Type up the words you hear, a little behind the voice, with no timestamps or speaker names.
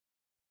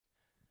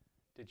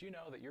Did you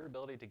know that your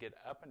ability to get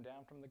up and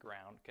down from the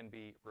ground can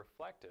be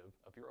reflective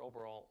of your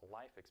overall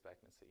life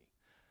expectancy?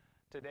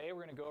 Today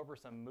we're going to go over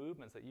some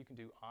movements that you can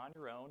do on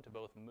your own to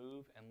both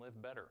move and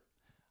live better.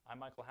 I'm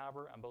Michael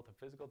Hauber. I'm both a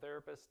physical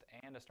therapist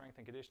and a strength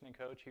and conditioning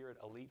coach here at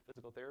Elite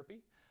Physical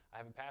Therapy. I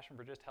have a passion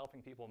for just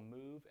helping people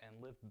move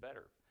and live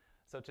better.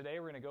 So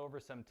today we're going to go over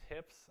some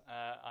tips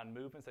on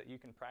movements that you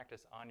can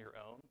practice on your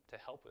own to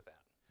help with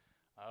that.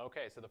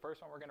 Okay, so the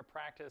first one we're going to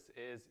practice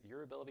is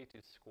your ability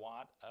to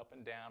squat up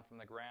and down from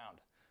the ground.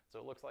 So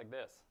it looks like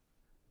this.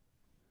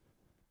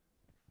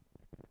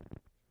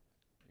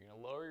 You're going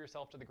to lower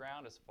yourself to the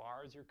ground as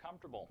far as you're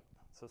comfortable.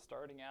 So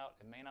starting out,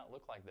 it may not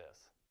look like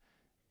this.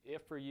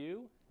 If for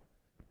you,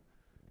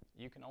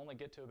 you can only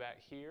get to about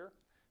here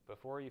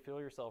before you feel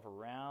yourself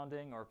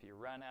rounding, or if you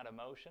run out of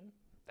motion,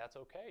 that's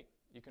okay.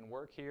 You can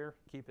work here,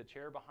 keep the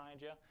chair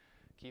behind you,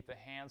 keep the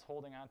hands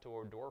holding onto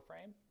a door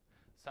frame.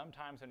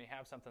 Sometimes when you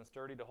have something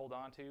sturdy to hold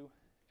on to,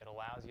 it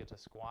allows you to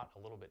squat a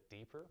little bit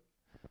deeper.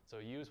 So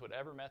use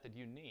whatever method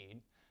you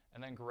need,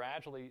 and then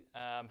gradually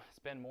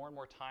spend more and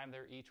more time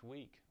there each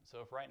week.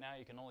 So if right now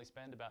you can only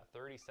spend about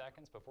 30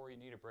 seconds before you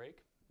need a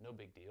break, no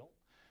big deal.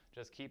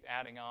 Just keep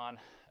adding on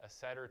a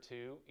set or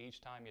two each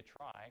time you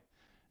try,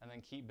 and then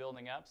keep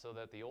building up so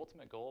that the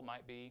ultimate goal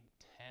might be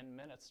 10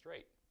 minutes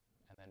straight,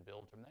 and then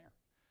build from there.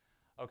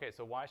 Okay,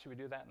 so why should we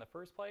do that in the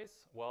first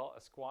place? Well,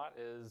 a squat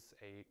is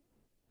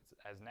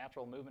as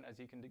natural movement as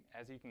you can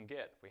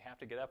get. We have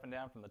to get up and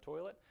down from the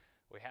toilet.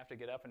 We have to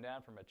get up and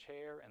down from a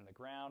chair and the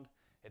ground.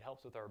 It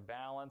helps with our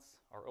balance,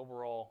 our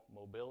overall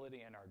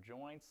mobility in our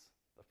joints,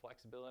 the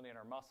flexibility in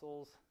our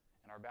muscles,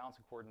 and our balance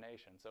and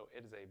coordination. So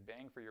it is a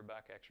bang for your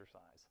buck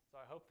exercise. So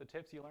I hope the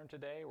tips you learned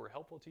today were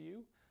helpful to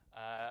you.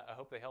 I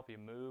hope they help you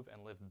move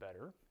and live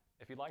better.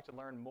 If you'd like to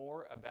learn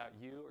more about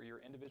you or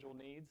your individual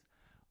needs,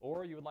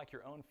 or you would like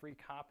your own free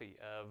copy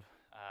of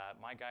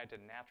my guide to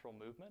natural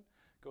movement,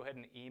 go ahead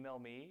and email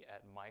me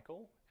at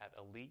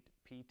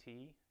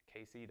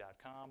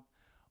michael@eliteptkc.com.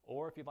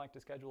 Or if you'd like to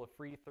schedule a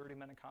free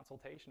 30-minute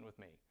consultation with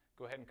me,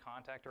 go ahead and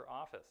contact our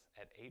office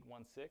at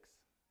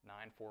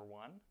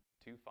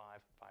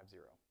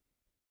 816-941-2550.